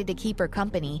decided to keep her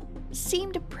company.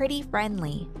 Seemed pretty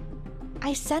friendly.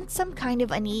 I sensed some kind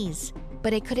of unease,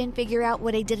 but I couldn't figure out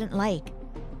what I didn't like.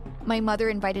 My mother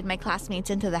invited my classmates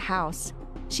into the house.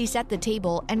 She set the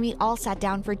table and we all sat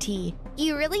down for tea.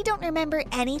 You really don't remember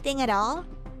anything at all?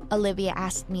 Olivia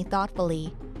asked me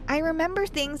thoughtfully. I remember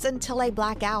things until I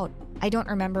black out. I don't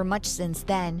remember much since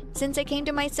then, since I came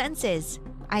to my senses.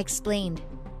 I explained.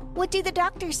 What do the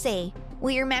doctors say?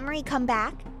 Will your memory come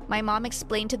back? My mom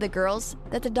explained to the girls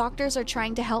that the doctors are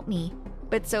trying to help me.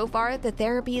 But so far, the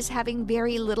therapy is having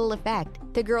very little effect.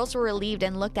 The girls were relieved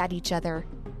and looked at each other.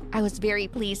 I was very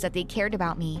pleased that they cared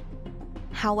about me.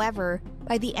 However,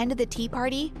 by the end of the tea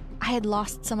party, I had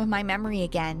lost some of my memory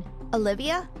again.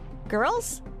 Olivia?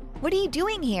 Girls? What are you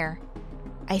doing here?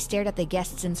 I stared at the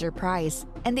guests in surprise,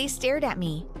 and they stared at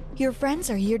me. Your friends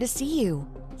are here to see you,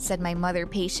 said my mother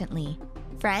patiently.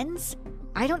 Friends?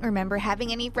 I don't remember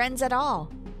having any friends at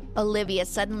all. Olivia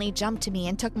suddenly jumped to me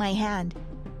and took my hand.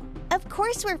 Of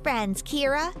course we're friends,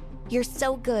 Kira. You're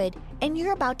so good, and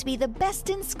you're about to be the best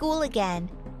in school again.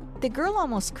 The girl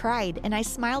almost cried, and I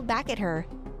smiled back at her.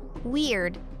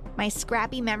 Weird. My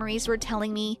scrappy memories were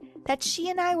telling me that she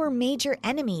and I were major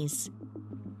enemies.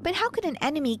 But how could an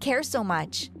enemy care so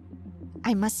much?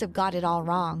 I must have got it all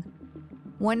wrong.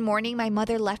 One morning, my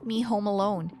mother left me home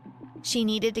alone. She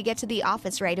needed to get to the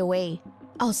office right away.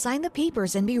 I'll sign the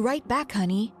papers and be right back,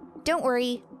 honey. Don't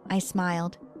worry, I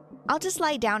smiled. I'll just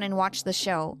lie down and watch the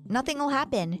show. Nothing will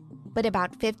happen. But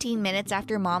about 15 minutes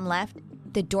after Mom left,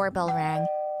 the doorbell rang.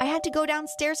 I had to go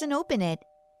downstairs and open it.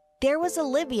 There was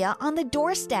Olivia on the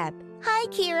doorstep. Hi,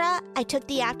 Kira. I took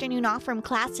the afternoon off from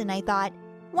class and I thought,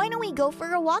 why don't we go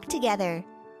for a walk together?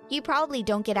 You probably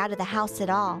don't get out of the house at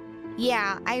all.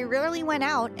 Yeah, I rarely went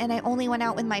out and I only went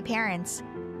out with my parents.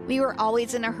 We were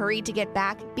always in a hurry to get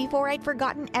back before I'd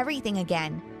forgotten everything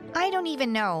again. I don't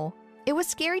even know. It was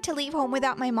scary to leave home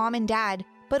without my mom and dad,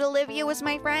 but Olivia was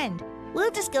my friend.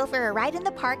 We'll just go for a ride in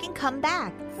the park and come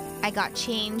back. I got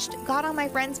changed, got on my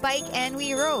friend's bike, and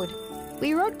we rode.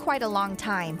 We rode quite a long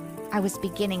time. I was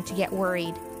beginning to get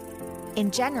worried.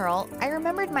 In general, I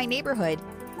remembered my neighborhood,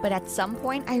 but at some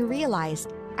point I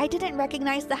realized I didn't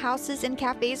recognize the houses and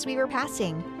cafes we were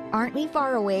passing. Aren't we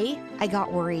far away? I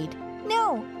got worried.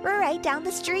 No, we're right down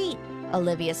the street.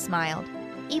 Olivia smiled.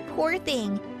 You poor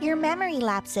thing, your memory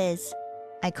lapses.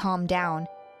 I calmed down.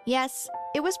 Yes,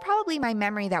 it was probably my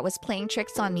memory that was playing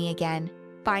tricks on me again.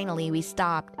 Finally, we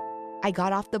stopped. I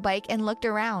got off the bike and looked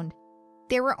around.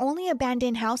 There were only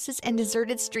abandoned houses and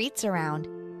deserted streets around.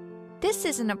 This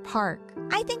isn't a park.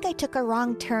 I think I took a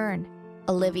wrong turn.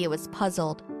 Olivia was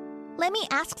puzzled. Let me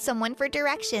ask someone for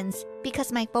directions,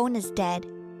 because my phone is dead.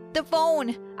 The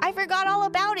phone! I forgot all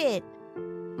about it!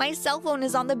 My cell phone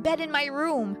is on the bed in my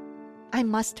room. I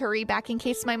must hurry back in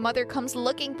case my mother comes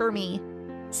looking for me.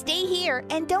 Stay here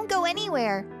and don't go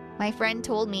anywhere, my friend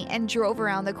told me and drove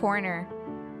around the corner.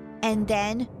 And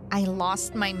then I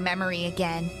lost my memory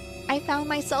again. I found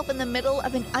myself in the middle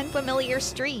of an unfamiliar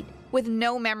street with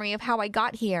no memory of how I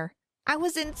got here. I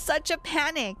was in such a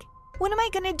panic. What am I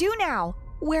gonna do now?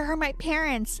 Where are my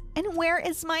parents? And where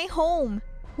is my home?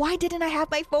 Why didn't I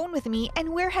have my phone with me?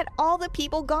 And where had all the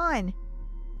people gone?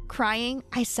 Crying,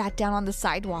 I sat down on the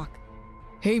sidewalk.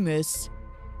 Hey, miss.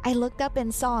 I looked up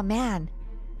and saw a man.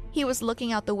 He was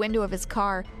looking out the window of his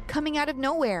car, coming out of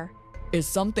nowhere. Is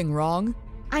something wrong?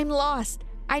 I'm lost.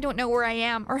 I don't know where I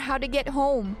am or how to get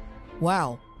home.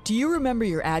 Wow. Do you remember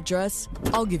your address?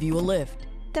 I'll give you a lift.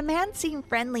 The man seemed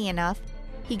friendly enough.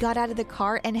 He got out of the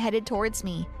car and headed towards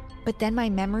me. But then my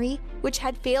memory, which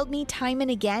had failed me time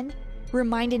and again,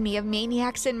 reminded me of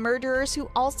maniacs and murderers who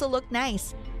also looked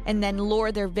nice and then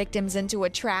lure their victims into a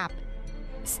trap.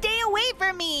 Stay away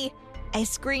from me! I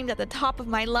screamed at the top of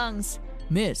my lungs.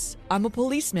 Miss, I'm a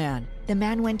policeman. The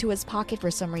man went to his pocket for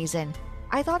some reason.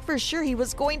 I thought for sure he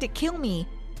was going to kill me.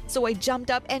 So I jumped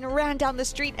up and ran down the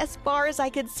street as far as I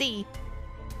could see.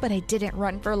 But I didn't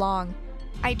run for long.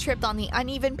 I tripped on the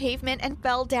uneven pavement and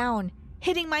fell down,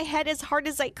 hitting my head as hard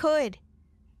as I could.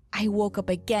 I woke up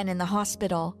again in the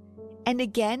hospital. And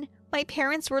again, my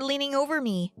parents were leaning over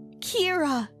me.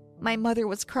 Kira! My mother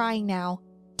was crying now.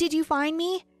 Did you find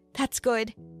me? That's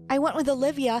good. I went with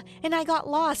Olivia and I got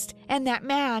lost, and that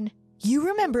man. You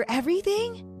remember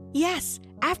everything? Yes,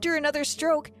 after another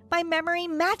stroke, my memory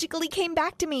magically came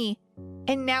back to me.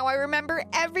 And now I remember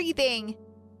everything.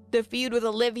 The feud with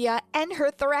Olivia and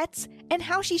her threats, and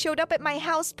how she showed up at my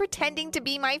house pretending to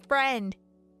be my friend.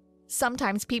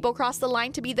 Sometimes people cross the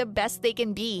line to be the best they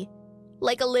can be.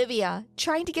 Like Olivia,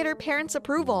 trying to get her parents'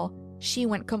 approval. She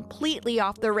went completely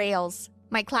off the rails.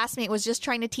 My classmate was just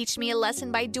trying to teach me a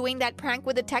lesson by doing that prank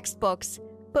with the textbooks.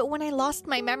 But when I lost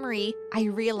my memory, I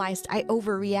realized I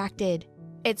overreacted.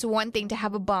 It's one thing to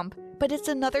have a bump, but it's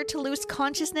another to lose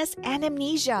consciousness and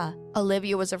amnesia.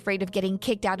 Olivia was afraid of getting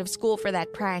kicked out of school for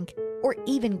that prank, or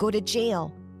even go to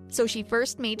jail. So she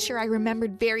first made sure I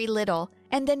remembered very little,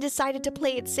 and then decided to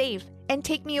play it safe and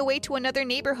take me away to another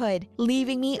neighborhood,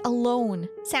 leaving me alone.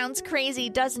 Sounds crazy,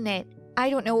 doesn't it? I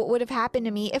don't know what would have happened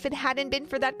to me if it hadn't been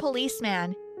for that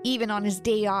policeman. Even on his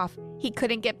day off, he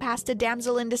couldn't get past a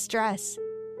damsel in distress.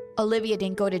 Olivia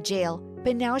didn't go to jail,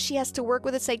 but now she has to work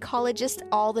with a psychologist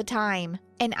all the time.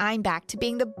 And I'm back to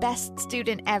being the best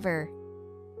student ever.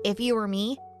 If you were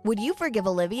me, would you forgive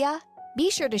Olivia? Be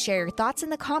sure to share your thoughts in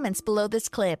the comments below this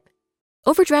clip.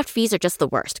 Overdraft fees are just the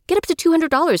worst. Get up to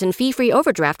 $200 in fee-free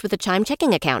overdraft with a Chime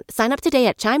checking account. Sign up today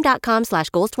at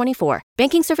chime.com/goals24.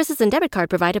 Banking services and debit card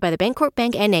provided by the Bancorp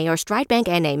Bank N.A. or Stride Bank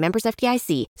N.A. Members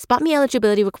FDIC. Spot me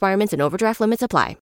eligibility requirements and overdraft limits apply.